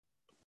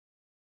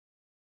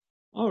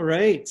All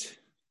right.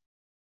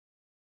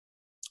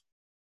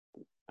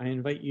 I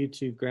invite you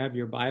to grab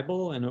your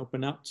Bible and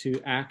open up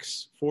to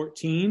Acts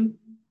 14,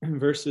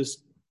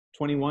 verses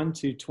 21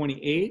 to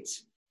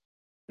 28.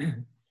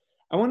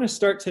 I want to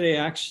start today,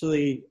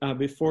 actually,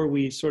 before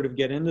we sort of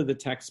get into the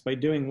text, by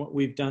doing what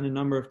we've done a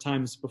number of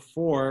times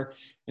before,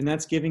 and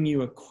that's giving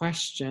you a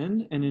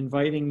question and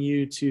inviting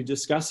you to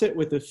discuss it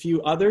with a few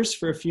others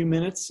for a few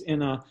minutes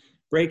in a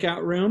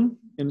breakout room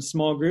in a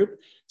small group.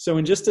 So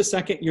in just a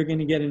second, you're going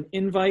to get an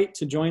invite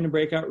to join a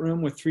breakout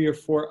room with 3 or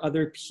 4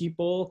 other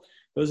people.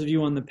 Those of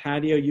you on the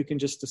patio, you can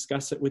just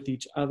discuss it with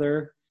each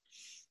other.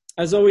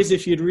 As always,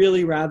 if you'd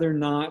really rather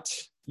not,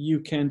 you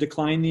can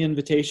decline the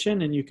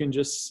invitation and you can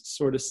just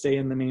sort of stay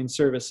in the main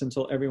service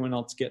until everyone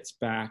else gets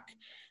back.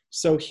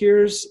 So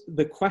here's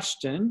the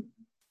question,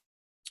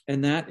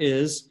 and that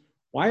is,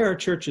 why are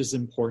churches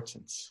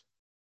important?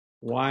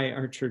 Why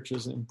are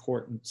churches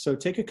important? So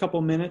take a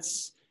couple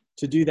minutes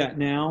to do that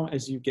now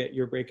as you get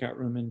your breakout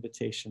room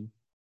invitation.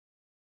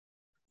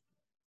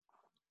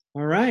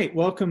 All right,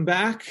 welcome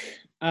back.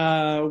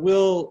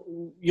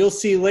 You'll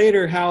see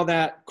later how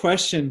that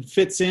question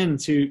fits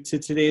into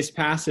today's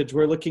passage.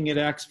 We're looking at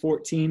Acts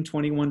 14,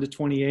 21 to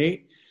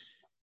 28.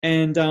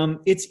 And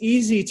it's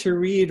easy to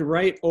read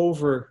right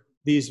over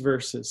these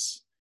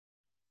verses.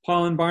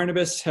 Paul and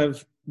Barnabas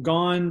have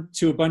gone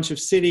to a bunch of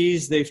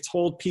cities. They've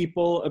told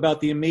people about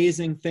the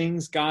amazing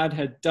things God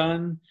had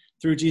done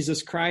through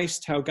Jesus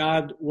Christ, how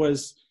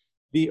Jesus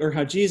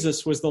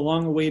was the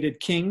long-awaited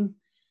king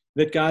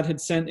that God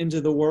had sent into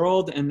the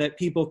world, and that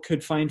people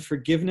could find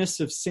forgiveness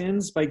of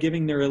sins by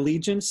giving their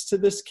allegiance to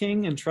this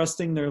king and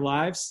trusting their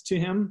lives to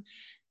him,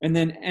 and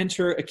then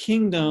enter a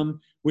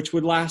kingdom which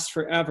would last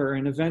forever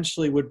and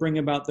eventually would bring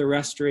about the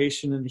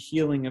restoration and the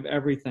healing of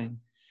everything.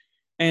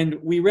 And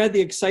we read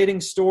the exciting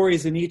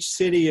stories in each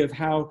city of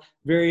how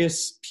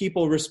various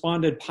people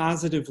responded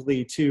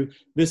positively to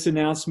this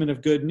announcement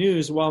of good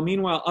news, while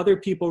meanwhile other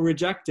people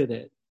rejected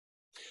it.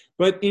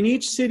 But in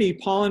each city,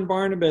 Paul and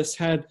Barnabas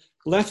had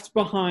left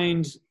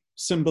behind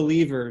some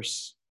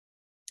believers,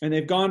 and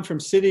they've gone from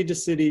city to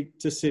city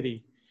to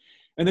city.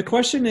 And the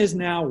question is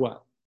now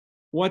what?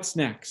 What's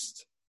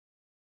next?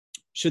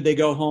 Should they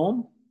go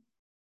home?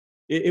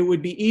 It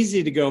would be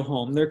easy to go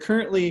home. They're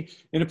currently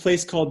in a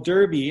place called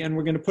Derbe, and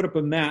we're going to put up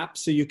a map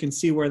so you can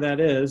see where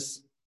that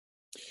is.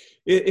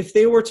 If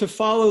they were to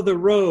follow the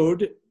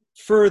road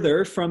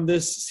further from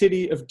this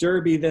city of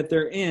Derbe that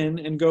they're in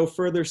and go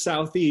further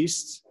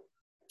southeast,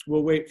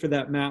 we'll wait for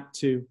that map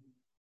to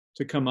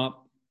come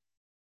up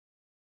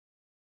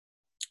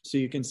so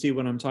you can see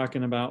what I'm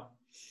talking about.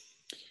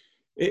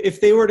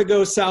 If they were to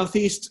go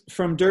southeast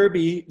from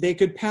Derbe, they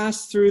could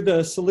pass through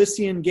the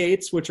Cilician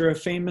Gates, which are a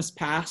famous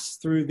pass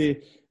through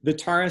the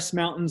Taurus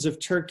Mountains of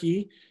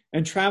Turkey,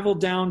 and travel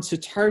down to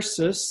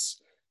Tarsus,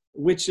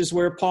 which is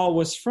where Paul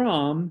was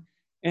from.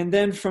 And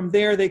then from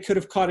there, they could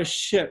have caught a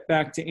ship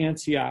back to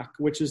Antioch,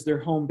 which is their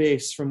home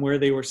base from where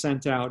they were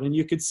sent out. And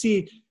you could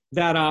see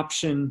that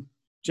option,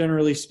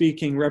 generally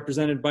speaking,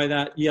 represented by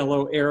that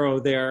yellow arrow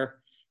there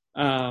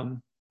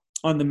on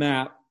the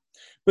map.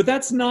 But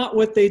that's not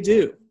what they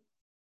do.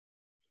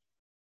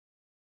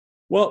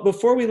 Well,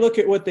 before we look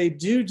at what they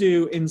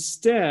do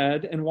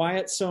instead and why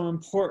it's so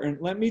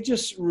important, let me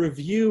just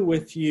review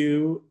with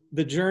you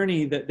the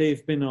journey that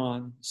they've been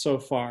on so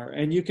far.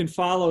 And you can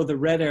follow the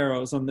red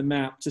arrows on the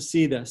map to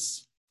see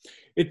this.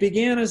 It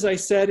began, as I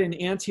said, in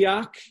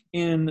Antioch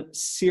in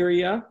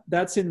Syria.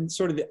 That's in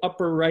sort of the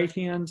upper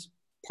right-hand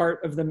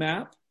part of the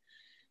map.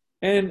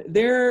 And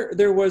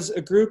there was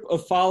a group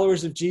of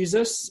followers of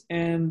Jesus,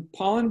 and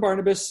Paul and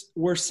Barnabas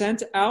were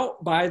sent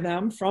out by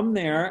them from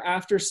there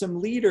after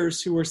some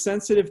leaders who were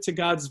sensitive to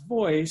God's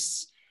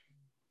voice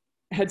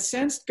had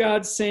sensed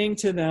God saying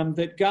to them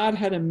that God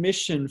had a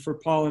mission for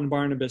Paul and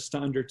Barnabas to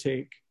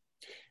undertake.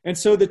 And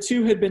so the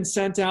two had been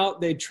sent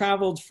out. They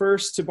traveled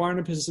first to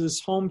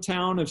Barnabas's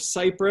hometown of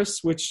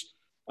Cyprus, which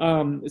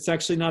it's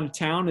actually not a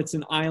town, it's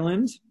an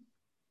island.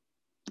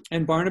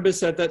 And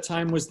Barnabas at that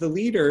time was the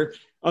leader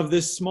of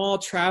this small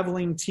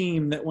traveling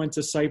team that went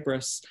to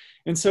Cyprus.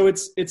 And so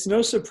it's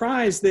no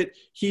surprise that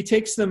he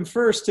takes them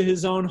first to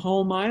his own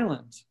home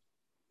island.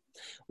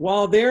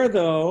 While there,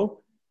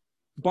 though,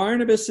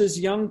 Barnabas's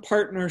young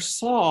partner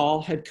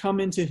Saul had come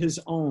into his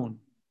own.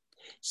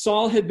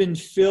 Saul had been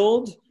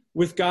filled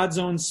with God's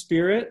own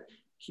Spirit.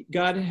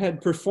 God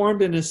had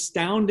performed an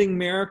astounding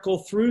miracle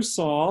through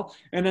Saul.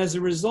 And as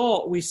a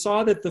result, we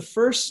saw that the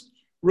first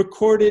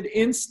recorded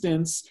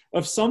instance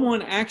of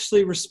someone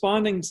actually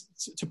responding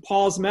to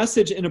Paul's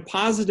message in a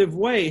positive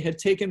way had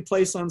taken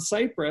place on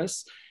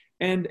Cyprus,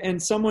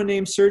 and someone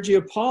named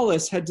Sergio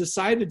Paulus had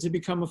decided to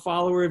become a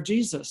follower of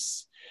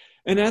Jesus.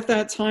 And at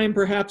that time,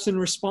 perhaps in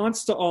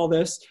response to all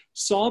this,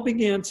 Saul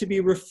began to be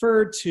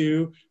referred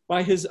to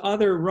by his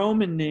other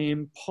Roman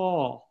name,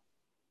 Paul.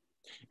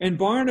 And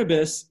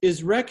Barnabas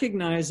is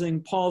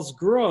recognizing Paul's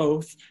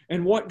growth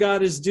and what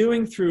God is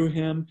doing through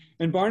him,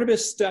 and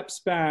Barnabas steps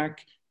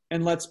back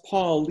and lets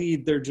Paul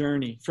lead their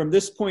journey. From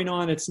this point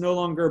on, it's no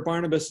longer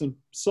Barnabas and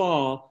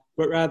Saul,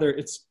 but rather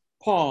it's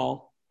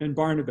Paul and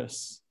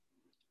Barnabas.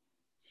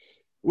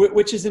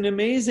 which is an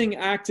amazing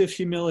act of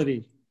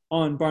humility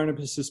on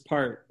Barnabas's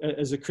part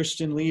as a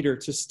Christian leader,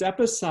 to step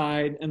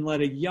aside and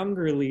let a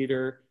younger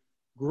leader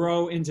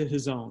grow into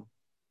his own.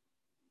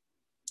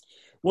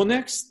 Well,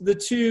 next, the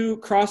two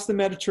cross the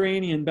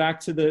Mediterranean back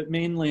to the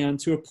mainland,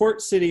 to a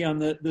port city on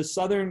the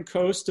southern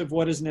coast of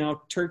what is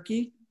now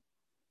Turkey.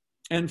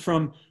 And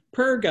from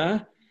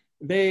Perga,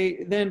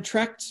 they then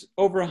trekked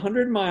over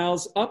 100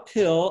 miles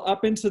uphill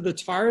up into the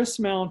Taurus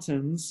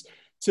Mountains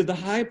to the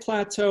high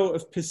plateau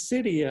of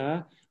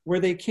Pisidia, where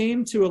they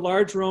came to a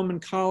large Roman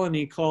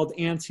colony called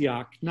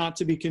Antioch, not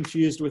to be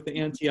confused with the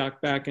Antioch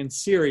back in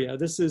Syria.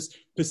 This is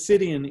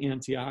Pisidian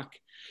Antioch.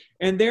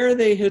 And there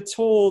they had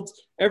told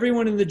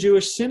everyone in the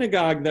Jewish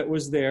synagogue that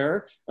was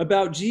there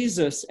about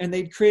Jesus, and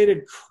they'd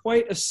created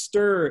quite a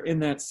stir in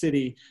that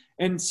city.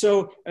 And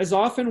so, as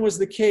often was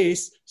the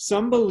case,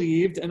 some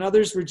believed and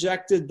others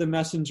rejected the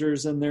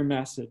messengers and their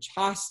message,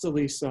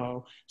 hostilely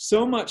so.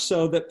 So much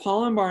so that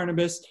Paul and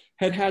Barnabas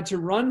had to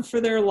run for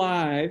their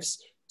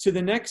lives to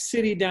the next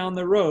city down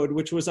the road,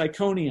 which was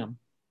Iconium,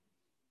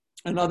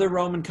 another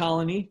Roman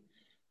colony,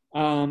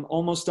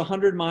 almost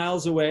 100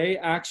 miles away,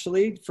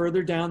 actually,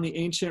 further down the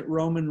ancient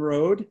Roman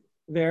road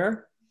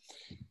there.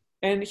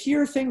 And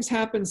here things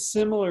happen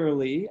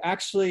similarly.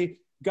 Actually,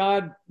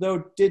 God,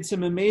 though, did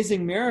some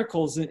amazing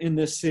miracles in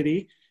this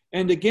city.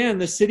 And again,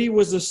 the city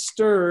was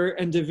astir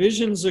and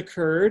divisions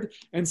occurred,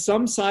 and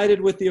some sided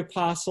with the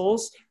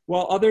apostles,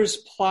 while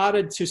others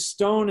plotted to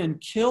stone and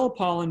kill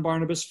Paul and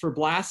Barnabas for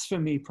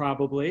blasphemy,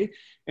 probably.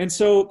 And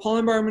so Paul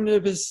and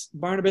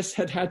Barnabas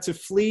had to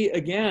flee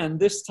again,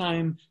 this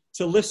time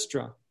to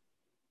Lystra,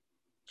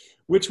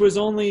 which was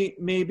only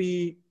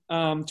maybe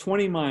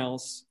 20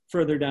 miles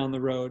further down the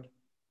road.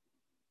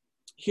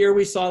 Here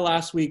we saw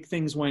last week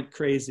things went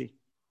crazy.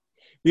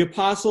 The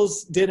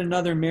apostles did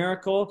another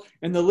miracle,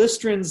 and the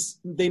Lystrans,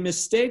 they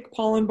mistake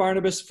Paul and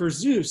Barnabas for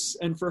Zeus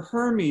and for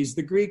Hermes,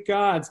 the Greek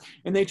gods,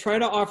 and they try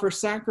to offer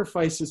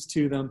sacrifices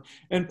to them.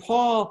 And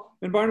Paul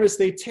and Barnabas,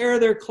 they tear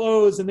their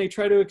clothes and they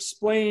try to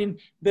explain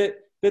that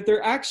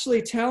they're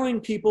actually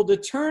telling people to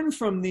turn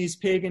from these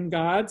pagan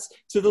gods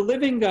to the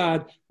living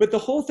God. But the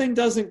whole thing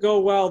doesn't go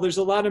well. There's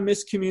a lot of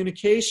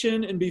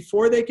miscommunication, and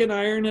before they can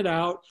iron it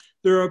out,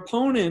 their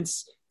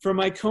opponents from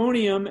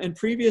Iconium and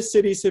previous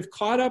cities have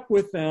caught up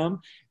with them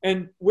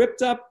and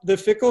whipped up the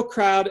fickle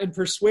crowd and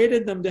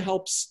persuaded them to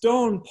help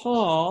stone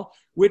Paul,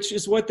 which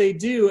is what they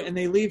do, and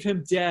they leave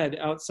him dead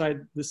outside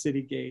the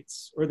city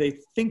gates, or they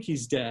think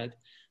he's dead.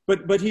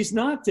 But he's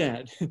not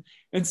dead.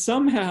 And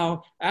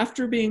somehow,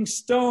 after being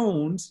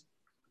stoned,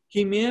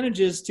 he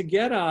manages to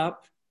get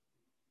up,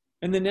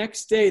 and the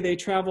next day they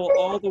travel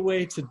all the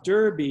way to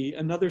Derbe,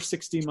 another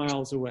 60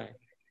 miles away,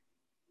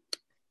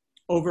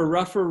 over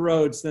rougher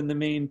roads than the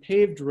main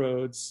paved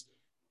roads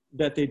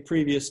that they'd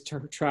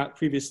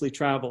previously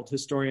traveled,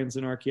 historians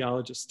and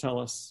archaeologists tell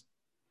us.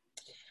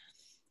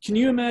 Can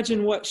you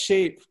imagine what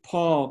shape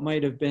Paul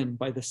might have been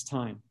by this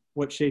time?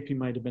 What shape he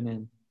might have been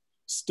in?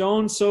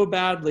 Stoned so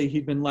badly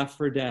he'd been left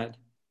for dead.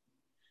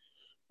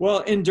 Well,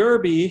 in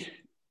Derbe,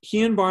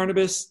 he and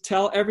Barnabas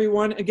tell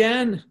everyone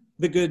again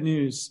the good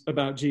news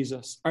about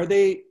Jesus. Are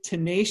they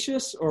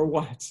tenacious or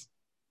what?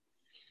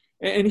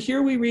 And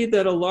here we read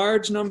that a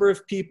large number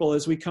of people,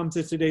 as we come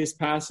to today's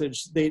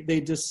passage, they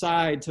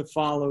decide to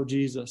follow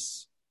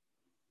Jesus.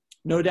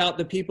 No doubt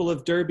the people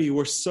of Derbe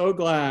were so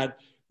glad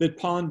that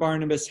Paul and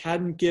Barnabas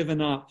hadn't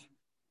given up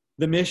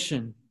the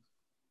mission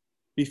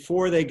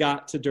before they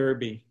got to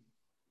Derbe,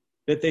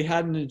 that they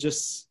hadn't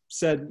just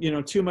said,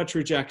 too much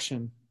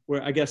rejection,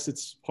 where I guess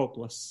it's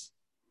hopeless.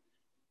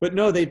 But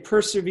no, they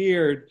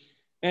persevered.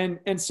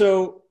 And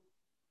so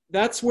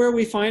that's where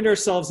we find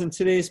ourselves in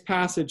today's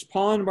passage.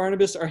 Paul and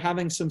Barnabas are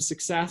having some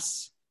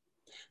success.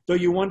 Though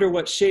you wonder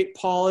what shape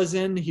Paul is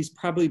in, he's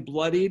probably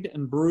bloodied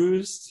and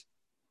bruised.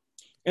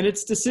 And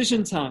it's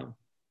decision time.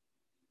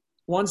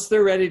 Once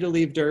they're ready to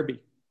leave Derbe,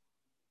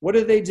 what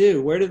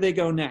do? Where do they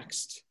go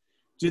next?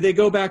 Do they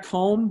go back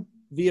home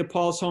via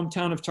Paul's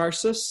hometown of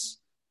Tarsus?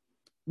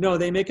 No,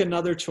 they make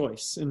another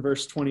choice in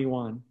verse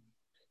 21.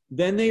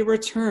 Then they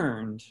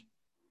returned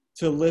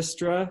to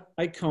Lystra,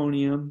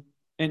 Iconium,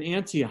 and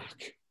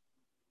Antioch.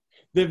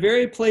 The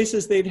very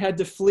places they'd had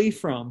to flee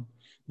from,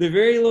 the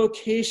very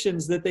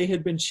locations that they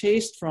had been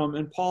chased from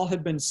and Paul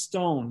had been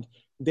stoned,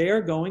 they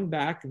are going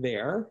back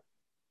there.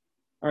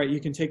 All right,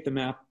 you can take the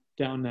map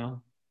down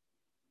now.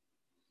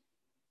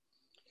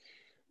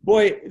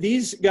 Boy,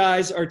 these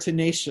guys are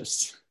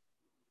tenacious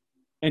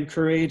and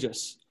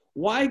courageous.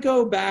 Why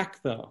go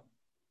back, though?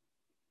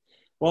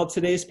 Well,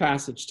 today's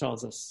passage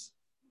tells us.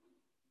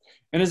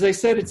 And as I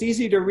said, it's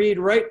easy to read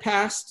right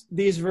past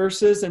these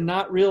verses and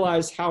not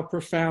realize how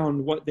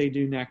profound what they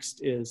do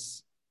next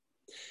is.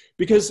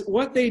 Because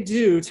what they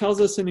do tells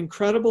us an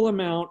incredible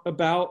amount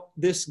about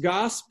this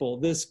gospel,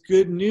 this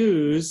good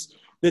news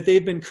that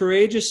they've been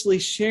courageously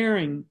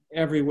sharing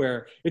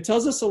everywhere. It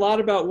tells us a lot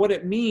about what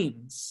it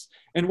means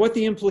and what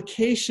the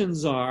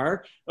implications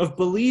are of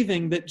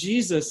believing that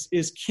Jesus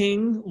is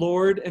King,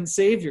 Lord, and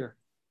Savior.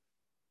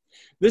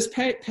 This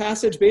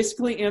passage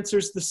basically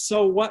answers the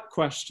so what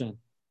question.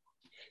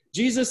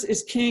 Jesus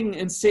is King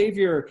and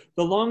Savior,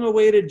 the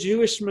long-awaited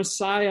Jewish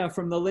Messiah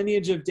from the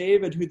lineage of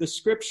David, who the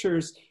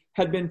scriptures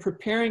had been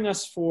preparing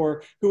us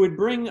for, who would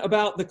bring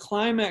about the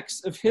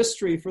climax of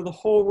history for the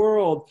whole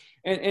world,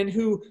 and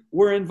who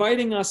were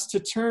inviting us to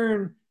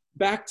turn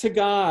back to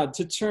God,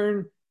 to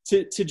turn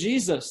to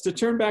Jesus, to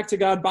turn back to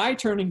God by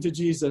turning to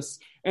Jesus,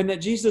 and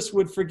that Jesus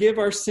would forgive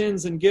our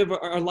sins and give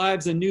our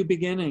lives a new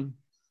beginning.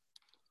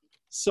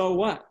 So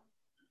what?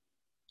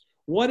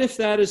 What if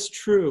that is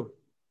true?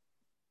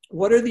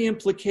 What are the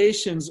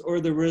implications or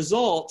the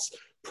results,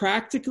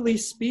 practically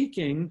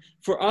speaking,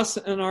 for us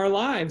and our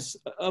lives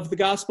of the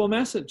gospel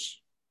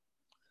message?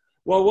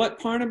 Well, what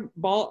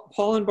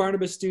Paul and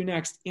Barnabas do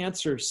next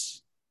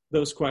answers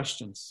those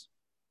questions.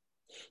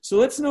 So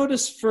let's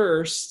notice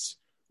first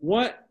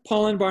what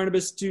Paul and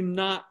Barnabas do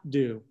not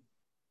do.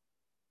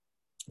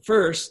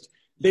 First,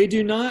 they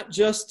do not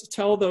just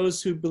tell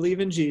those who believe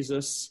in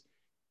Jesus,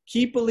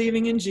 keep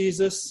believing in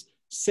Jesus,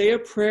 say a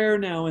prayer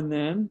now and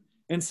then,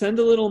 and send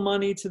a little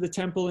money to the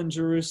temple in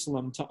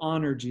Jerusalem to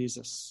honor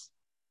Jesus.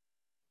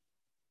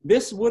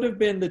 This would have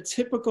been the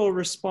typical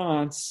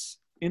response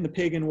in the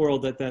pagan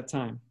world at that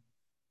time.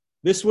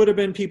 This would have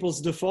been people's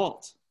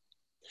default,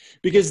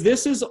 because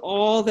this is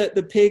all that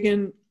the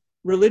pagan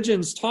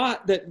religions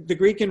taught that the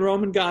Greek and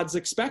Roman gods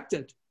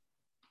expected.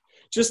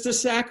 Just a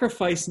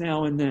sacrifice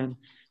now and then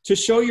to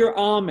show your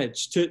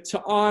homage,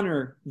 to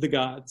honor the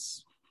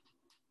gods.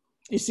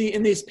 You see,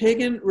 in these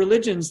pagan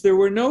religions, there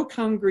were no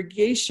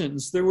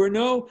congregations. There were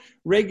no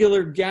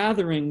regular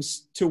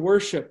gatherings to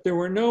worship. There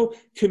were no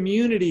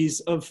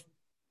communities of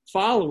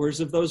followers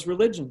of those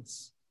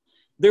religions.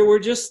 There were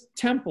just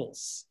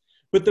temples.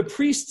 But the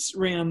priests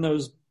ran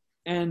those,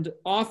 and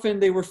often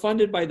they were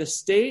funded by the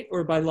state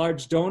or by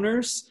large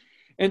donors,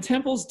 and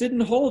temples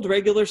didn't hold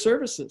regular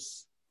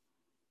services.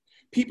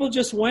 People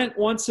just went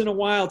once in a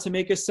while to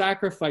make a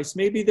sacrifice.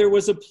 Maybe there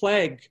was a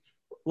plague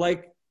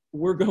like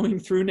we're going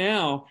through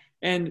now,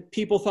 and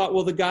people thought,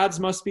 well, the gods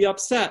must be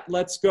upset.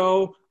 Let's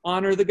go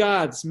honor the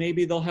gods.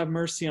 Maybe they'll have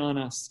mercy on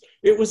us.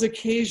 It was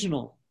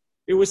occasional.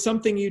 It was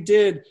something you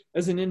did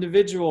as an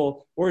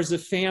individual or as a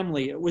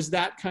family. It was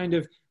that kind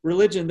of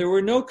religion. There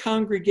were no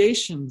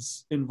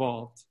congregations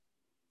involved.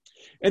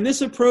 And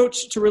this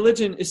approach to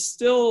religion is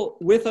still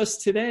with us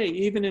today,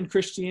 even in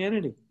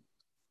Christianity.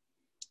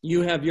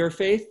 You have your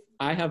faith,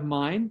 I have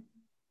mine.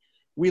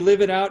 We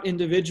live it out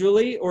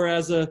individually or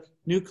as a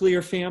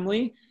nuclear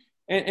family.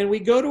 And we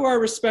go to our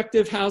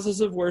respective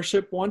houses of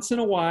worship once in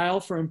a while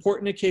for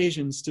important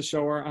occasions to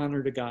show our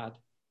honor to God.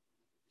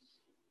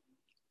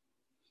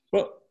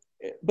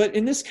 But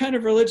in this kind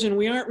of religion,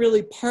 we aren't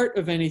really part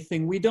of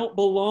anything. We don't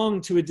belong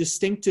to a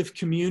distinctive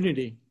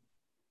community.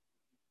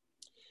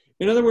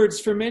 In other words,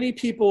 for many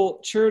people,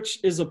 church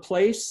is a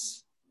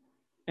place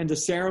and a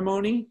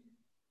ceremony,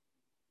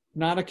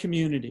 not a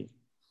community,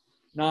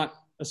 not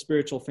a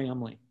spiritual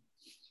family.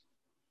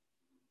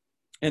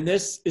 And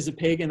this is a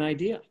pagan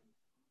idea.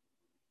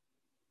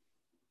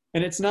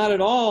 And it's not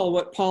at all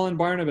what Paul and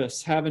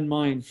Barnabas have in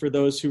mind for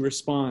those who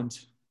respond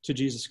to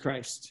Jesus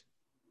Christ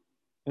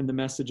and the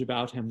message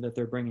about him that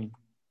they're bringing.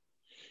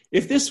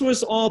 If this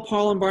was all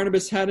Paul and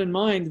Barnabas had in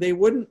mind, they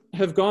wouldn't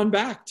have gone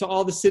back to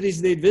all the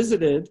cities they'd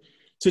visited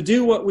to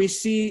do what we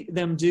see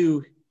them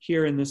do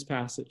here in this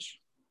passage,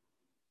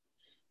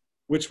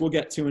 which we'll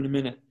get to in a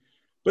minute.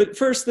 But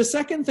first, the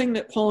second thing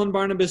that Paul and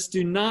Barnabas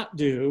do not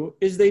do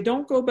is they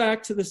don't go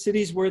back to the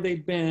cities where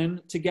they've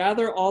been to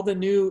gather all the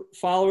new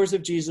followers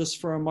of Jesus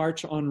for a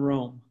march on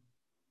Rome.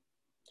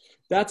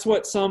 That's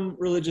what some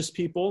religious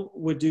people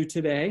would do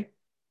today.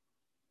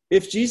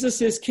 If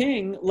Jesus is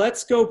king,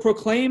 let's go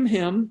proclaim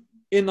him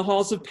in the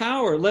halls of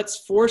power. Let's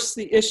force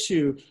the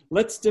issue.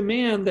 Let's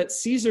demand that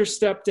Caesar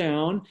step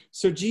down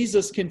so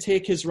Jesus can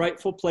take his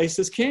rightful place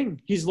as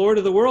king. He's Lord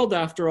of the world,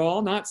 after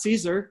all, not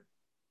Caesar.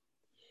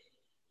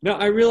 Now,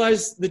 I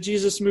realize the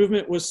Jesus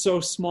movement was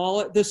so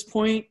small at this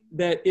point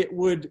that it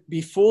would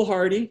be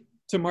foolhardy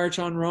to march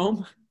on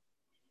Rome.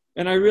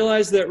 And I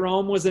realize that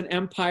Rome was an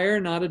empire,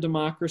 not a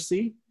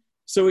democracy.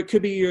 So it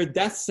could be your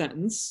death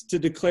sentence to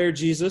declare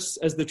Jesus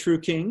as the true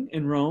king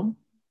in Rome.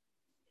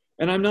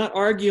 And I'm not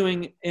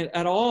arguing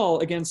at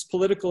all against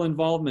political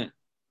involvement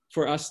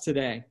for us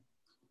today.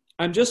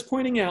 I'm just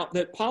pointing out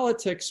that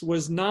politics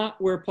was not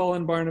where Paul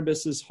and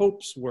Barnabas'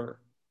 hopes were,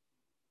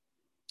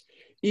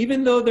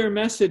 even though their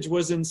message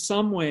was in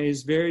some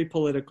ways very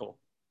political.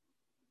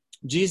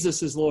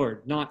 Jesus is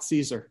Lord, not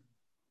Caesar.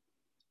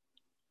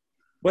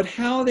 But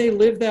how they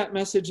live that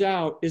message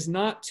out is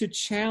not to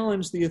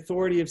challenge the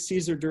authority of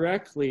Caesar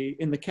directly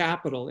in the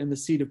capital, in the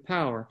seat of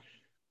power.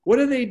 What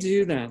do they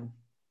do then?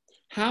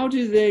 How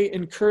do they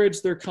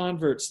encourage their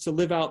converts to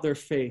live out their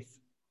faith?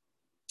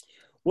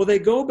 Well, they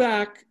go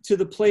back to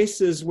the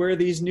places where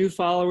these new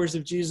followers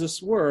of Jesus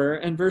were,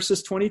 and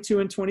verses 22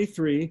 and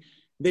 23,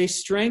 they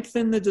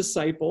strengthen the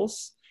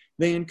disciples,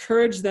 they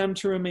encourage them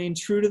to remain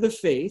true to the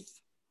faith,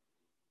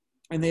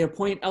 and they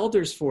appoint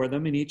elders for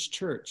them in each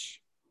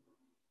church.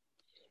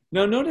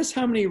 Now, notice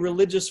how many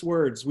religious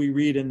words we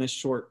read in this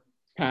short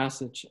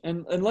passage.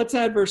 And let's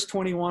add verse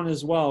 21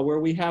 as well, where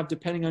we have,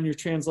 depending on your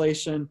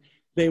translation,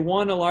 They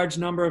won a large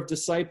number of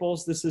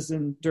disciples. This is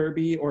in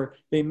Derby, or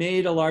they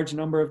made a large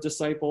number of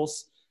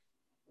disciples.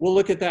 We'll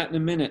look at that in a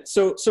minute.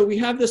 So we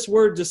have this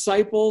word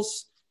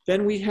disciples.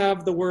 Then we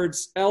have the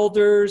words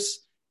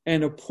elders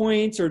and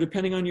appoint, or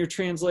depending on your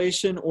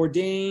translation,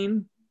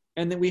 ordain.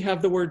 And then we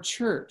have the word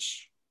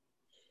church.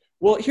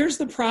 Well, here's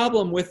the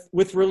problem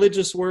with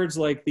religious words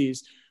like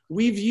these.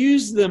 We've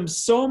used them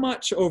so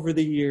much over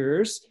the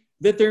years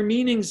that their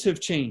meanings have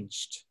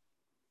changed.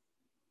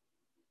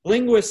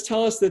 Linguists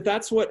tell us that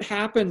that's what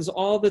happens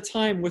all the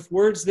time with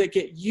words that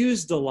get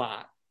used a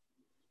lot,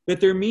 that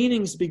their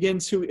meanings begin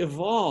to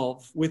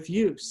evolve with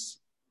use.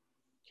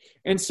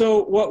 And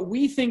so what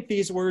we think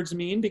these words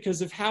mean,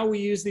 because of how we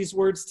use these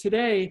words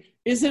today,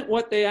 isn't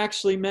what they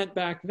actually meant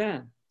back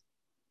then.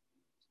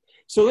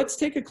 So let's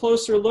take a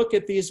closer look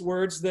at these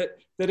words that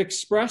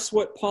express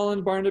what Paul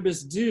and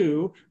Barnabas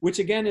do, which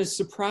again is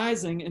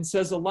surprising and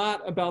says a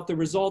lot about the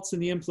results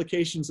and the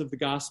implications of the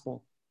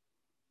gospel.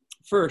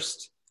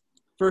 First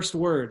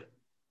word,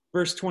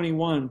 verse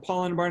 21,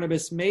 Paul and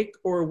Barnabas make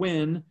or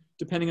win,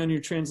 depending on your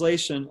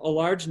translation, a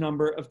large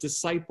number of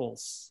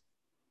disciples.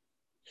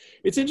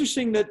 It's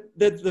interesting that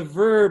the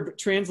verb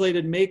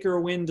translated make or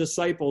win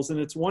disciples, and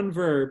it's one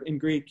verb in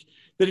Greek,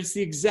 that it's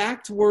the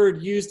exact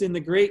word used in the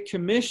Great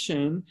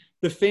Commission,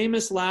 the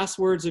famous last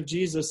words of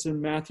Jesus in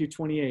Matthew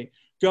 28.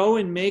 Go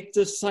and make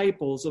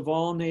disciples of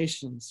all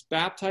nations,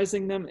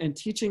 baptizing them and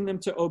teaching them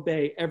to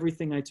obey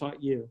everything I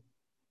taught you.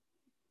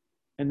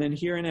 And then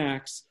here in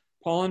Acts,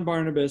 Paul and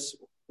Barnabas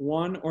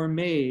won or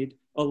made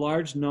a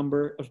large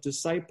number of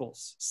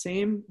disciples.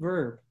 Same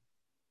verb.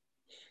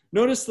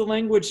 Notice the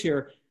language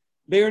here.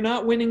 They are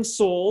not winning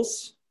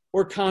souls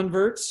or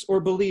converts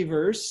or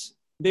believers.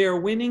 They are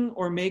winning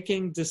or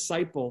making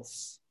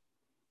disciples.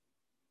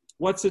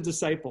 What's a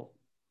disciple?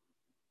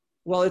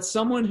 Well, it's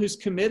someone who's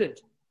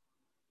committed,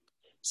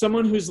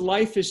 someone whose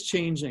life is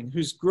changing,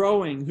 who's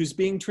growing, who's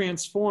being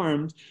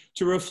transformed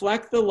to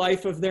reflect the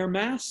life of their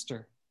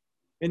master,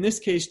 in this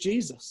case,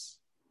 Jesus.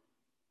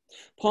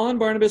 Paul and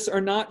Barnabas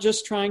are not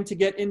just trying to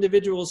get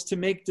individuals to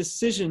make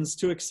decisions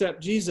to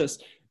accept Jesus.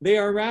 They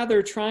are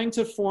rather trying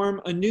to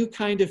form a new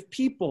kind of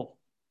people,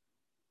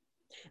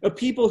 a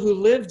people who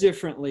live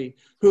differently,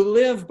 who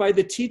live by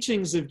the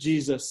teachings of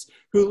Jesus,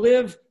 who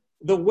live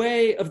the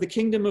way of the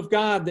kingdom of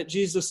God that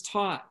Jesus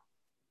taught.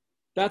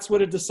 That's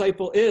what a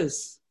disciple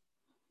is.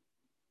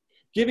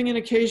 Giving an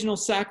occasional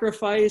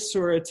sacrifice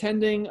or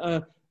attending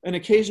an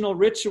occasional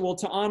ritual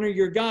to honor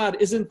your God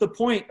isn't the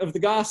point of the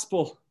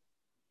gospel.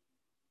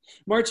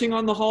 Marching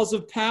on the halls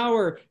of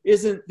power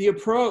isn't the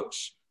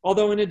approach,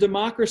 although in a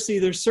democracy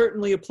there's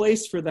certainly a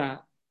place for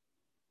that.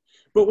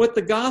 But what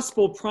the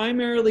gospel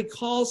primarily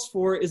calls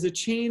for is a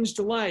changed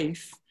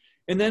life,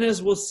 and then,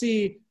 as we'll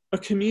see, a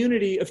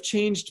community of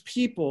changed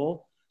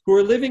people who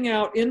are living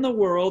out in the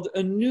world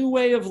a new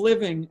way of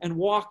living and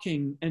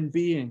walking and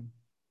being.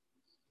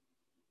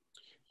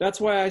 That's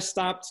why I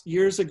stopped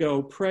years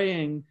ago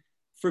praying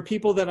for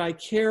people that I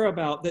care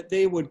about, that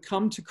they would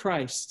come to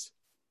Christ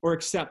or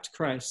accept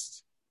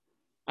Christ.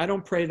 I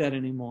don't pray that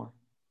anymore.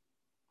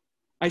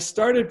 I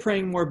started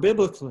praying more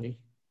biblically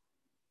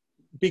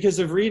because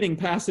of reading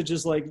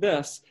passages like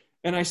this,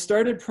 and I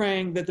started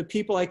praying that the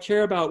people I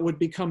care about would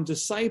become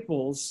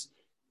disciples,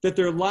 that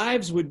their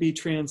lives would be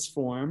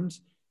transformed,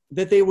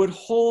 that they would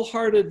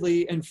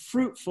wholeheartedly and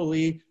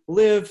fruitfully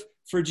live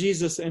for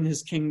Jesus and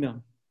his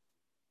kingdom.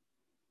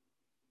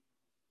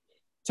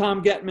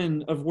 Tom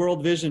Getman of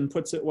World Vision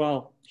puts it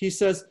well. He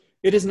says,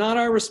 "It is not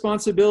our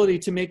responsibility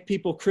to make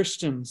people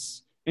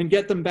Christians and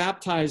get them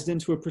baptized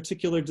into a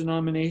particular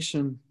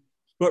denomination,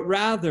 but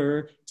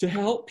rather to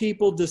help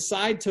people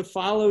decide to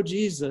follow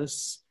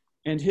Jesus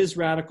and his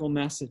radical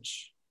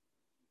message."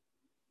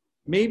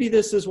 Maybe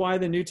this is why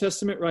the New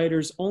Testament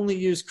writers only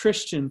use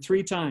Christian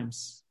 3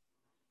 times,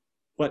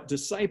 but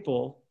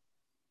disciple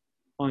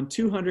on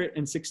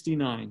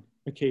 269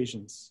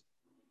 occasions.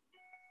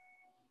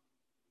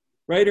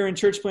 Writer and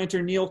church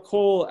planter Neil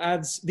Cole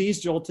adds these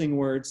jolting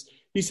words.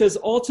 He says,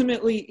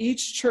 ultimately,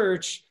 each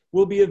church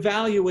will be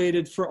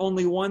evaluated for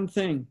only one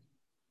thing: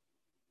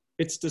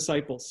 its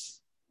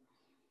disciples.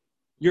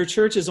 Your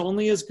church is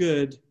only as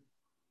good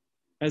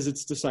as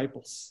its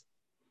disciples.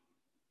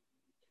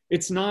 It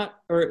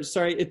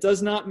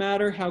does not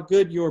matter how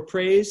good your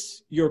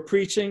praise, your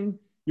preaching,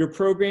 your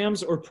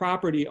programs, or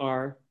property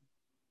are.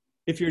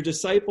 If your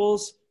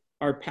disciples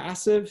are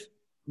passive,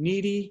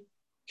 needy,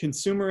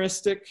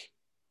 consumeristic,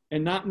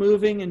 and not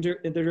moving in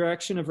the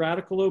direction of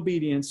radical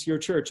obedience, your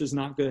church is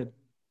not good.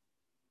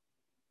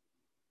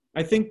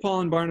 I think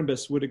Paul and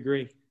Barnabas would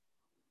agree.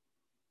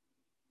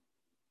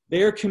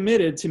 They are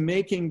committed to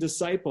making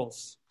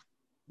disciples.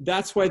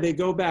 That's why they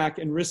go back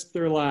and risk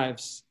their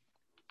lives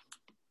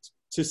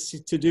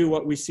to do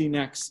what we see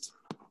next.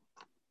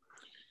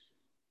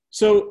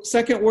 So,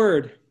 second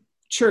word,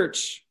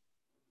 church.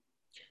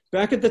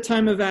 Back at the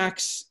time of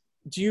Acts,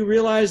 do you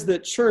realize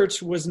that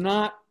church was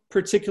not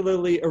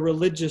particularly a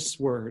religious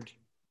word?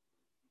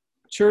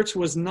 Church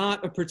was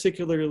not a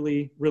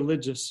particularly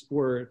religious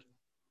word.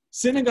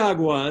 Synagogue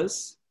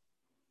was,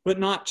 but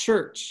not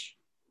church.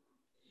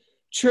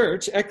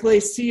 Church,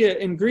 ekklesia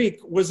in Greek,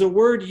 was a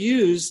word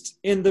used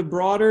in the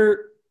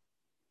broader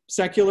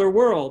secular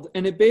world,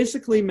 and it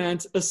basically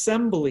meant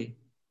assembly.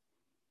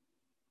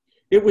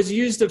 It was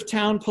used of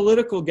town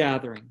political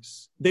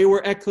gatherings. They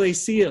were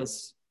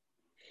ekklesias.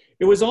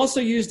 It was also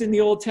used in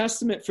the Old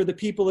Testament for the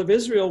people of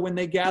Israel when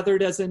they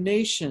gathered as a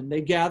nation. They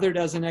gathered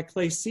as an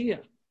ekklesia.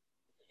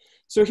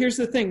 So here's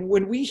the thing.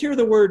 When we hear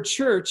the word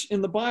church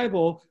in the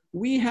Bible,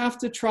 we have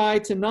to try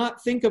to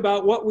not think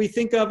about what we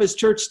think of as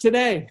church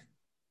today.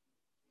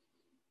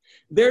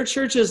 Their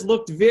churches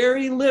looked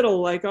very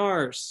little like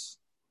ours.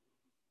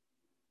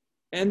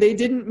 And they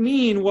didn't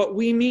mean what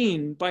we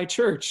mean by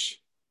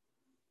church.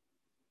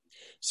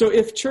 So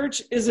if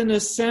church is an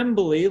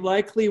assembly,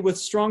 likely with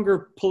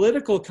stronger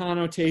political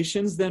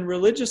connotations than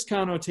religious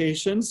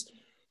connotations,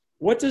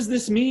 what does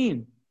this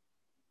mean?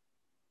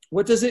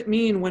 What does it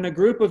mean when a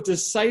group of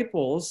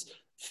disciples,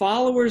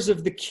 followers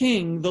of the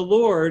King, the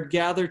Lord,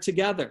 gather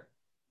together?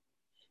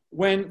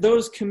 When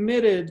those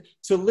committed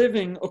to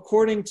living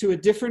according to a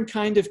different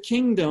kind of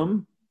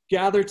kingdom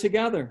gather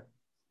together?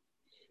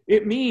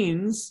 It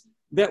means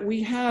that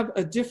we have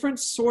a different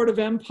sort of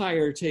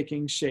empire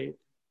taking shape,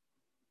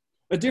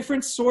 a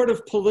different sort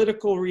of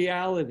political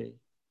reality,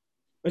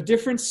 a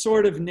different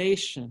sort of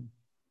nation.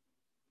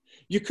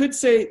 You could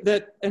say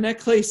that an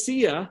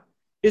ekklesia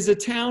is a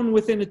town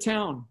within a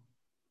town.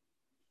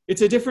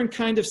 It's a different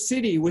kind of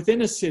city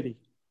within a city.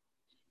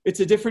 It's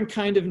a different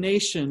kind of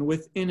nation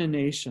within a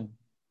nation.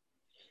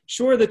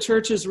 Sure, the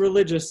church is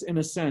religious in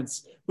a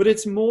sense, but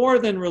it's more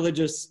than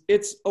religious.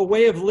 It's a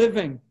way of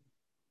living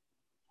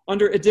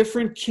under a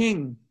different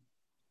king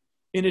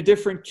in a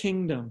different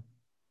kingdom.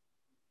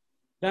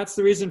 That's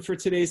the reason for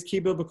today's key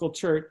biblical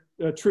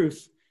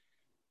truth.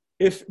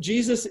 If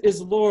Jesus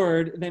is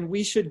Lord, then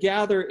we should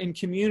gather in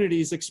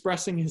communities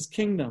expressing his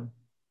kingdom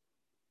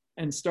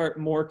and start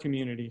more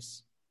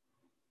communities.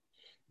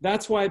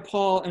 That's why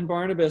Paul and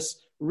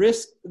Barnabas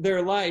risked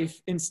their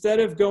life instead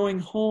of going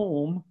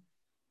home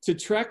to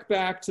trek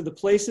back to the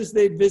places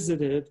they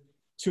visited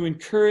to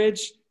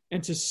encourage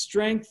and to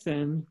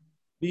strengthen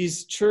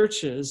these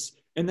churches.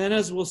 And then,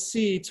 as we'll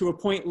see, to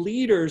appoint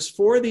leaders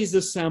for these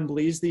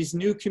assemblies, these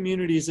new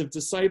communities of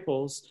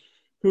disciples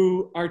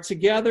who are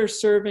together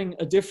serving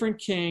a different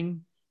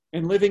king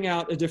and living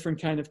out a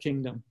different kind of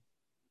kingdom.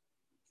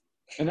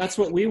 And that's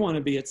what we want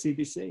to be at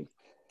CBC.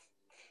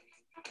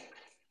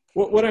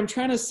 What I'm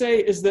trying to say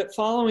is that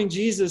following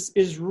Jesus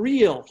is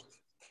real.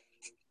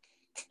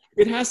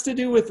 It has to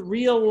do with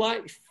real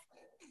life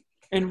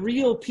and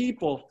real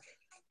people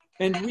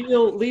and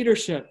real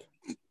leadership.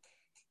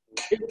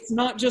 It's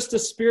not just a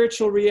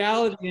spiritual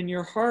reality in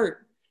your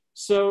heart.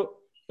 So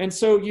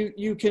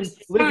you can live.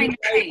 Flying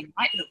a train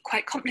might look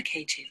quite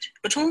complicated,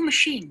 but all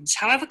machines,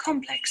 however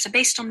complex, are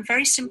based on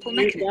very simple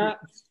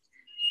mechanisms.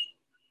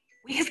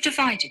 We have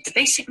divided the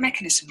basic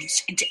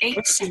mechanisms into 8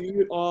 Let's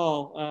mute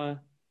all,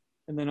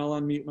 and then I'll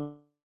unmute my.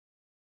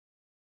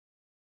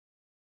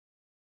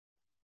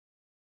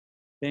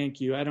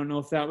 Thank you. I don't know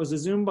if that was a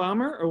Zoom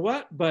bomber or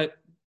what, but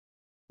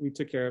we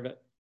took care of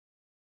it.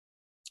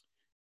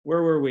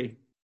 Where were we?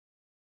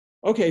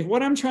 Okay,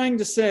 what I'm trying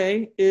to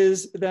say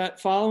is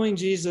that following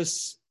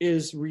Jesus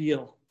is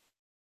real.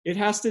 It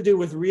has to do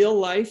with real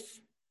life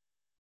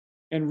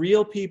and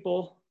real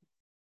people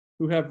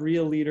who have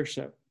real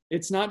leadership.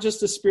 It's not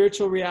just a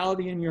spiritual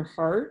reality in your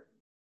heart.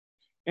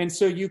 And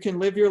so you can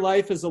live your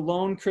life as a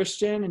lone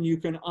Christian and you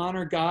can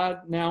honor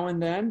God now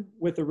and then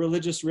with a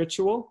religious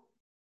ritual.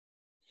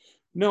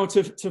 No,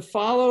 to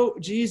follow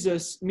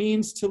Jesus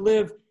means to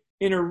live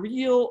in a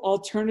real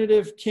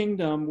alternative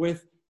kingdom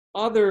with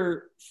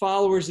other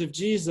followers of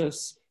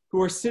Jesus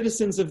who are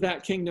citizens of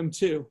that kingdom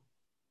too.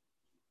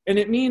 And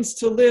it means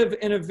to live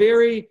in a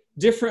very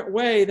different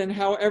way than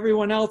how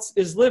everyone else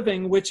is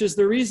living, which is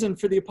the reason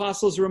for the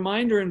apostles'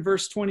 reminder in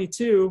verse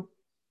 22,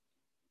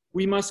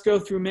 we must go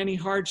through many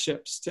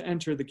hardships to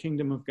enter the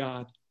kingdom of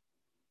God.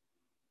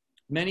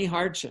 Many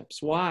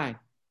hardships. Why?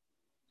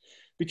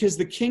 Because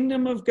the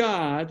kingdom of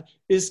God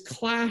is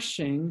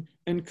clashing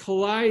and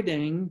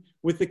colliding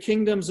with the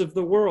kingdoms of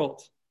the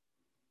world.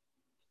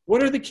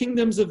 What are the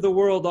kingdoms of the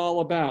world all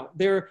about?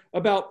 They're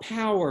about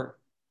power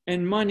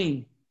and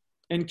money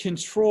and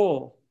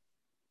control,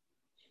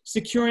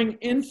 securing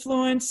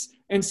influence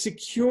and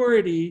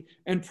security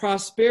and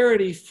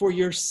prosperity for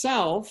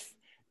yourself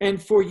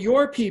and for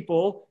your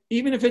people,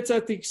 even if it's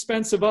at the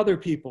expense of other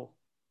people.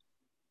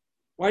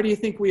 Why do you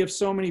think we have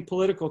so many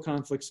political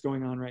conflicts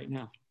going on right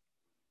now?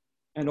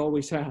 And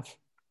always have.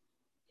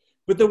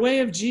 But the way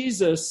of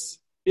Jesus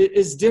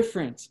is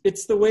different.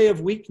 It's the way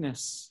of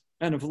weakness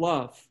and of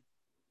love,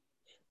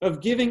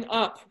 of giving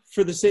up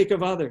for the sake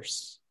of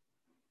others,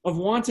 of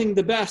wanting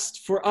the best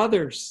for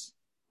others.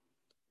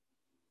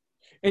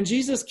 And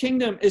Jesus'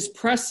 kingdom is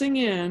pressing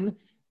in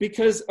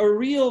because a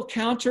real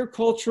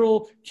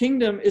countercultural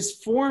kingdom is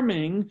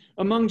forming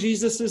among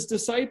Jesus's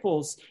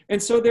disciples.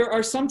 And so there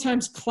are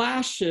sometimes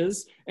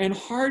clashes and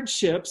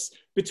hardships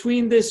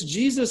between this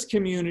Jesus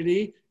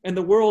community and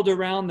the world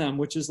around them,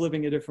 which is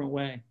living a different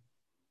way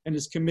and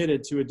is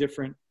committed to a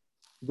different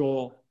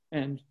goal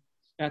and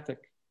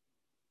ethic.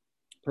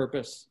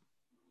 purpose.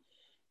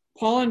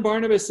 Paul and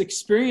Barnabas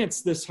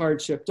experience this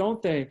hardship,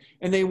 don't they?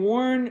 And they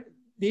warn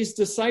these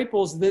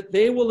disciples that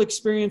they will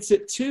experience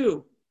it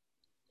too.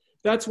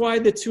 That's why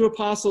the two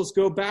apostles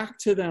go back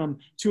to them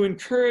to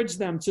encourage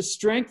them, to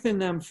strengthen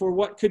them for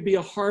what could be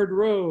a hard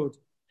road,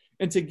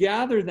 and to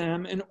gather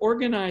them and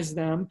organize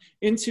them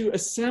into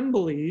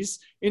assemblies,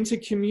 into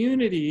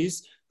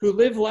communities who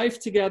live life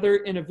together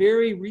in a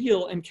very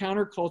real and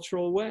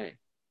countercultural way.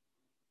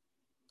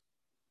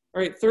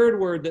 All right, third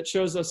word that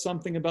shows us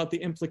something about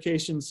the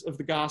implications of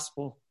the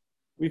gospel.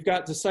 We've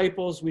got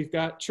disciples, we've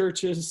got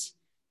churches,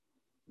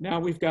 now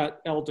we've got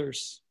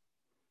elders.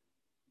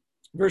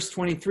 Verse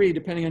 23,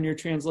 depending on your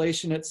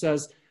translation, it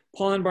says,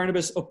 Paul and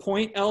Barnabas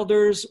appoint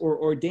elders or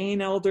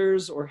ordain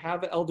elders or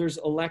have elders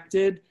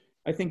elected.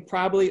 I think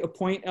probably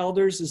appoint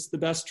elders is the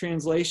best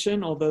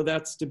translation, although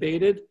that's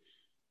debated.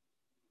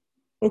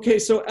 Okay,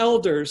 so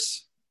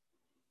elders.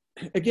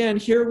 Again,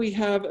 here we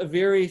have a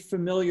very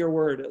familiar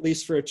word, at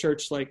least for a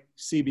church like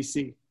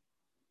CBC.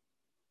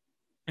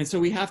 And so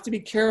we have to be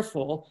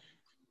careful.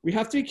 We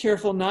have to be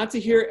careful not to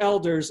hear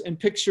elders and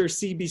picture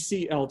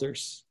CBC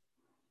elders,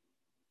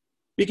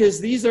 because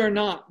these are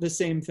not the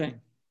same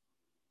thing.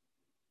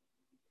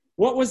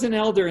 What was an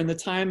elder in the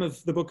time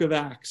of the book of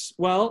Acts?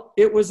 Well,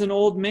 it was an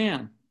old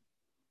man.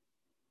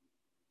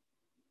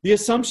 The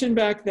assumption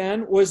back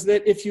then was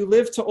that if you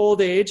lived to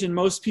old age, and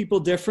most people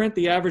different,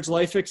 the average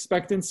life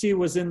expectancy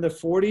was in the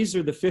 40s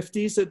or the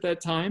 50s at that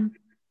time.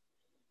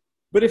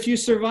 But if you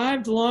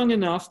survived long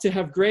enough to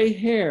have gray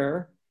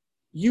hair,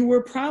 you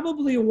were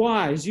probably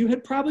wise. You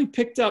had probably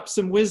picked up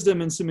some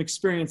wisdom and some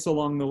experience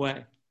along the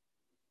way.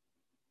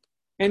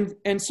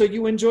 And so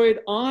you enjoyed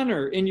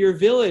honor in your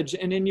village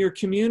and in your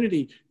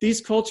community. These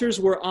cultures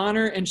were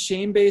honor and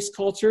shame-based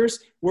cultures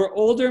where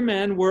older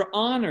men were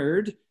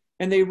honored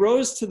and they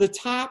rose to the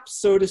top,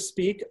 so to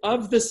speak,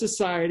 of the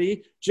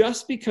society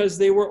just because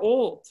they were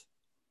old,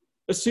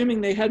 assuming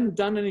they hadn't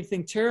done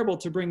anything terrible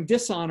to bring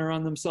dishonor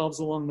on themselves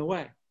along the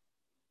way.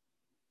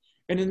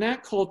 And in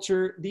that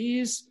culture,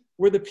 these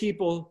were the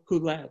people who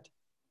led.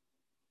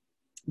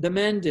 The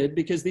men did,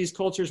 because these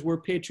cultures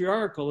were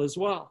patriarchal as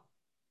well.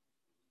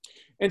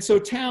 And so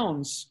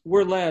towns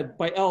were led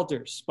by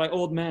elders, by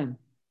old men.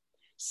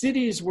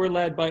 Cities were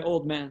led by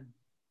old men.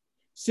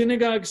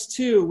 Synagogues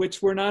too,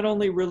 which were not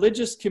only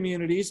religious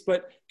communities,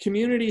 but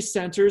community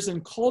centers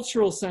and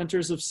cultural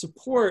centers of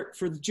support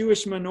for the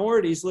Jewish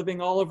minorities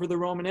living all over the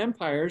Roman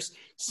empires,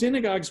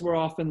 synagogues were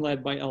often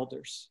led by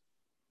elders.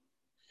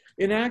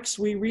 In Acts,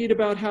 we read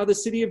about how the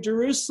city of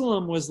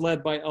Jerusalem was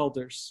led by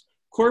elders,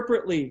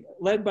 corporately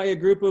led by a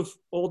group of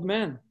old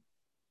men.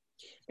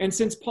 And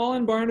since Paul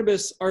and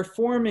Barnabas are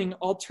forming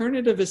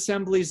alternative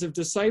assemblies of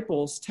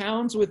disciples,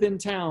 towns within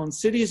towns,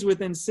 cities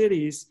within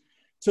cities,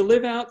 to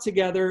live out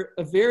together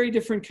a very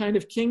different kind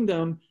of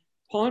kingdom,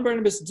 Paul and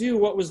Barnabas do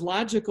what was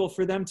logical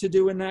for them to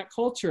do in that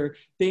culture.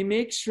 They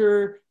make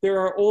sure there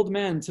are old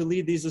men to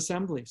lead these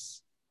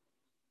assemblies.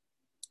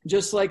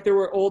 Just like there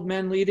were old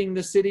men leading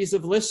the cities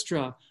of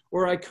Lystra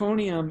or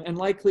Iconium, and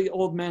likely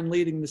old men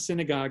leading the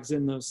synagogues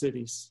in those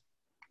cities.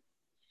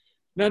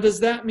 Now, does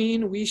that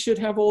mean we should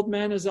have old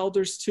men as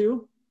elders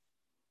too?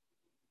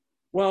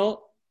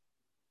 Well,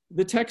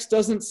 the text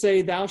doesn't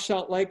say, thou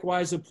shalt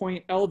likewise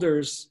appoint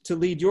elders to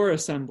lead your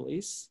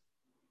assemblies.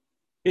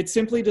 It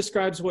simply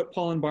describes what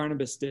Paul and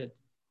Barnabas did.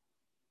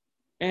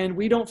 And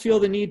we don't feel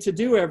the need to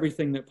do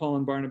everything that Paul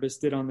and Barnabas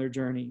did on their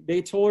journey.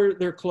 They tore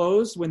their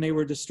clothes when they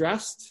were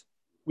distressed.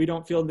 We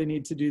don't feel the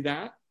need to do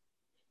that.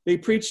 They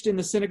preached in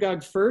the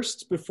synagogue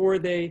first before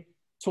they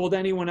told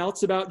anyone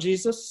else about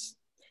Jesus.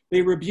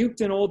 They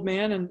rebuked an old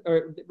man,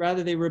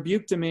 they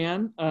rebuked a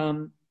man.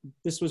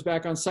 This was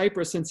back on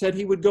Cyprus, and said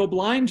he would go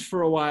blind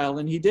for a while,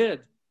 and he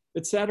did,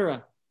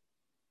 etc.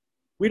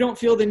 We don't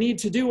feel the need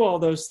to do all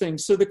those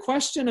things. So the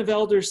question of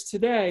elders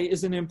today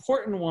is an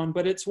important one,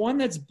 but it's one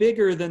that's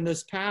bigger than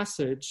this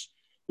passage,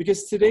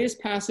 because today's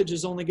passage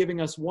is only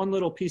giving us one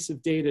little piece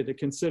of data to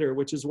consider,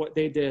 which is what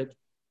they did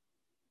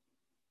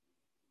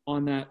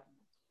on that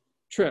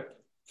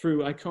trip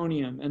through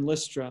Iconium and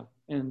Lystra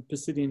and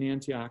Pisidian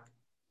Antioch.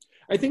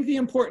 I think the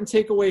important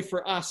takeaway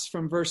for us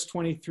from verse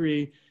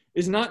 23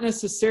 is not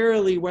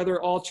necessarily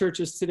whether all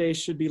churches today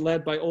should be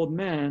led by old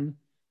men,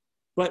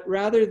 but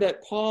rather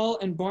that Paul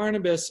and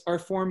Barnabas are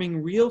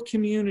forming real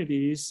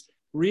communities,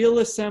 real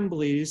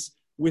assemblies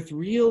with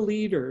real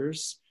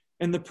leaders,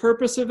 and the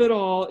purpose of it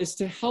all is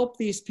to help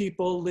these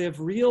people live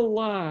real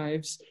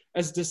lives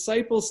as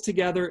disciples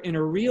together in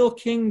a real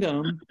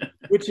kingdom,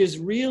 which is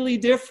really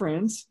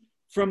different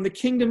from the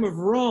kingdom of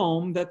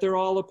Rome that they're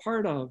all a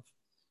part of.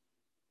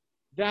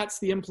 That's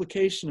the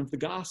implication of the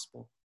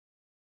gospel.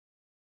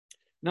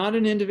 Not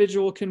an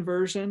individual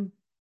conversion,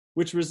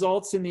 which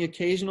results in the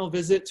occasional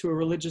visit to a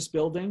religious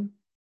building.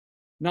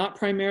 Not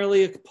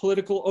primarily a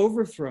political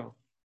overthrow,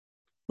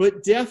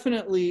 but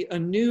definitely a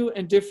new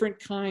and different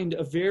kind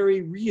of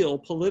very real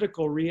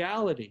political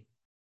reality.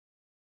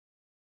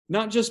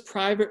 Not just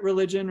private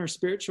religion or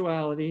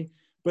spirituality,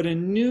 but a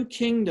new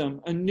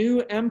kingdom, a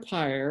new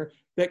empire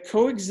that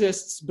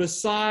coexists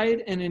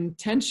beside and in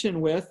tension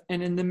with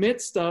and in the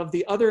midst of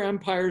the other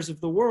empires of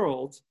the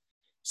world,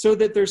 so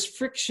that there's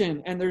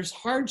friction and there's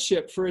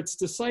hardship for its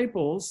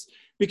disciples,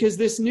 because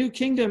this new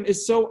kingdom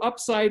is so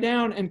upside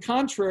down and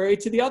contrary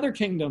to the other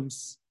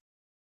kingdoms.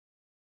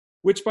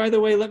 Which, by the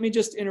way, let me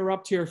just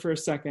interrupt here for a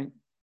second.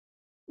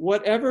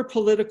 Whatever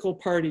political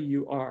party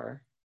you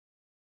are,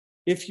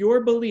 if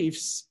your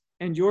beliefs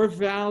and your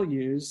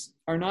values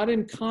are not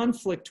in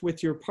conflict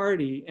with your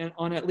party and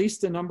on at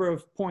least a number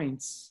of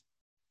points,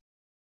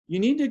 you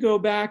need to go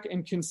back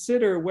and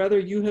consider whether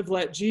you have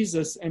let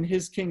Jesus and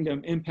his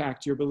kingdom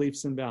impact your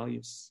beliefs and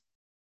values.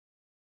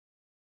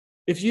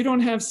 If you don't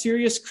have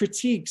serious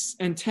critiques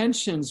and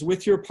tensions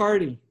with your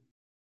party,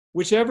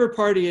 whichever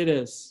party it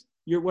is,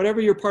 whatever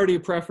your party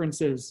of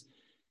preference is,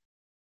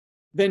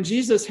 then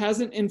Jesus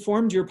hasn't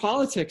informed your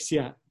politics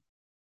yet.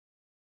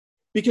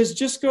 Because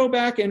just go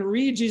back and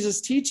read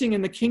Jesus' teaching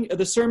in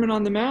the Sermon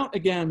on the Mount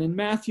again in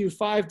Matthew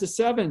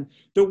 5-7.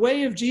 The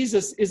way of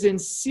Jesus is in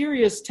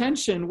serious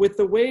tension with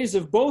the ways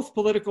of both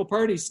political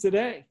parties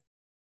today.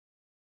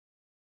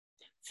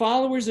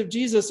 Followers of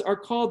Jesus are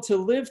called to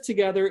live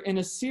together in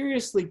a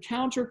seriously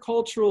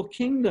countercultural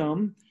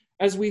kingdom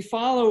as we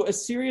follow a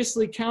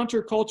seriously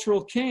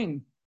countercultural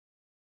king.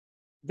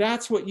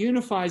 That's what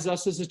unifies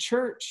us as a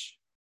church.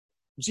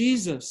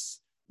 Jesus,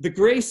 the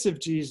grace of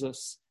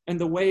Jesus, and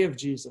the way of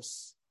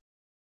Jesus.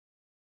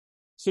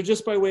 So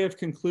just by way of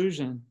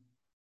conclusion,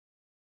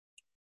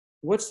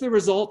 what's the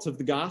result of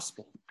the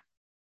gospel?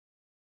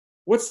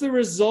 What's the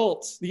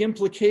result, the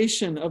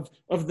implication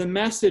of the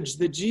message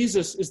that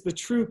Jesus is the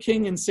true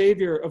King and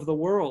Savior of the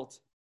world?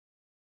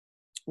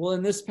 Well,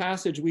 in this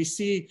passage, we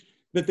see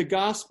that the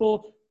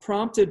gospel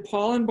prompted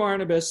Paul and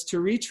Barnabas to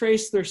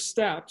retrace their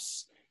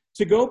steps,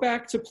 to go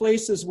back to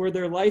places where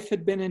their life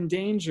had been in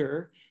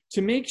danger,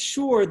 to make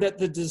sure that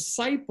the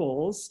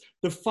disciples,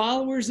 the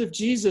followers of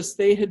Jesus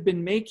they had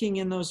been making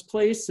in those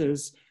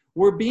places,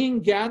 were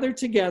being gathered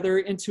together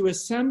into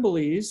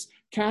assemblies,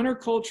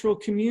 countercultural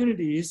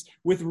communities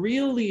with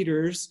real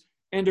leaders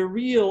and a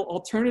real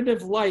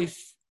alternative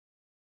life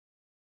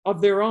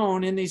of their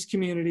own in these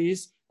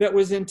communities that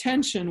was in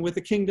tension with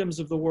the kingdoms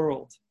of the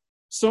world.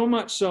 So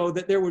much so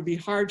that there would be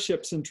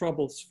hardships and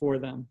troubles for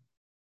them.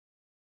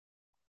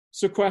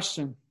 So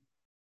question,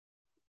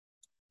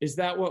 is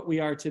that what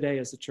we are today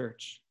as a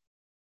church?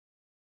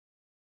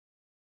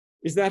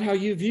 Is that how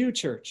you view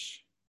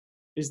church?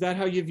 Is that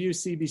how you view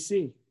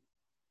CBC?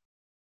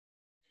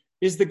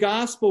 Is the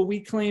gospel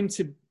we claim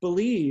to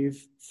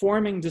believe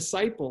forming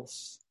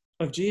disciples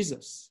of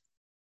Jesus?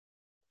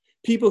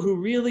 People who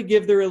really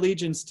give their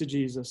allegiance to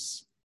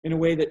Jesus in a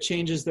way that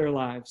changes their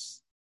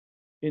lives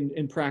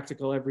in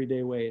practical,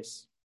 everyday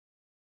ways?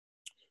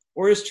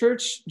 Or is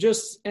church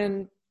just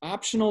an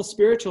optional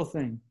spiritual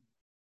thing?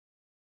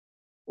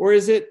 Or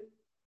is it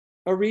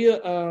a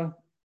real,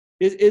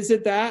 is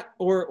it that?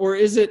 Or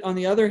is it, on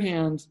the other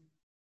hand,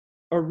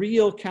 a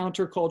real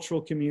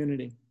countercultural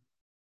community?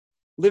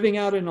 Living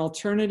out an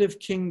alternative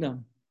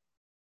kingdom,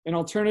 an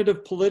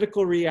alternative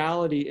political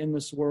reality in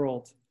this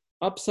world,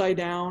 upside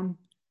down,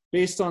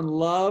 based on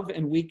love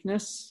and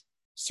weakness,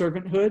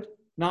 servanthood,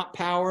 not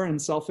power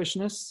and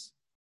selfishness,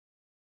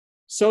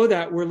 so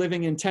that we're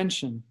living in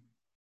tension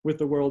with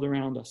the world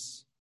around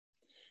us.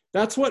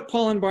 That's what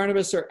Paul and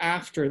Barnabas are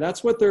after.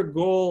 That's what their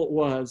goal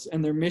was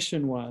and their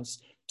mission was,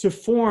 to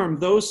form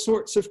those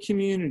sorts of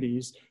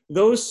communities,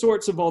 those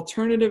sorts of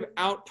alternative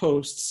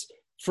outposts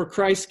for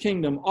Christ's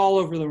kingdom all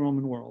over the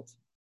Roman world.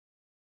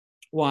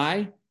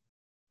 Why?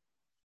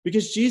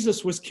 Because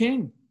Jesus was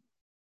king.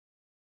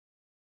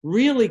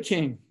 Really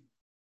king.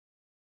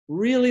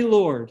 Really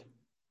Lord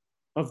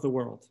of the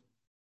world.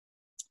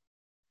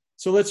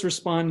 So let's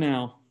respond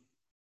now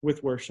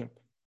with worship.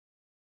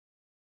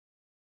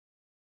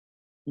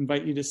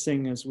 Invite you to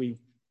sing as we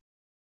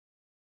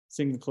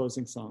sing the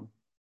closing song.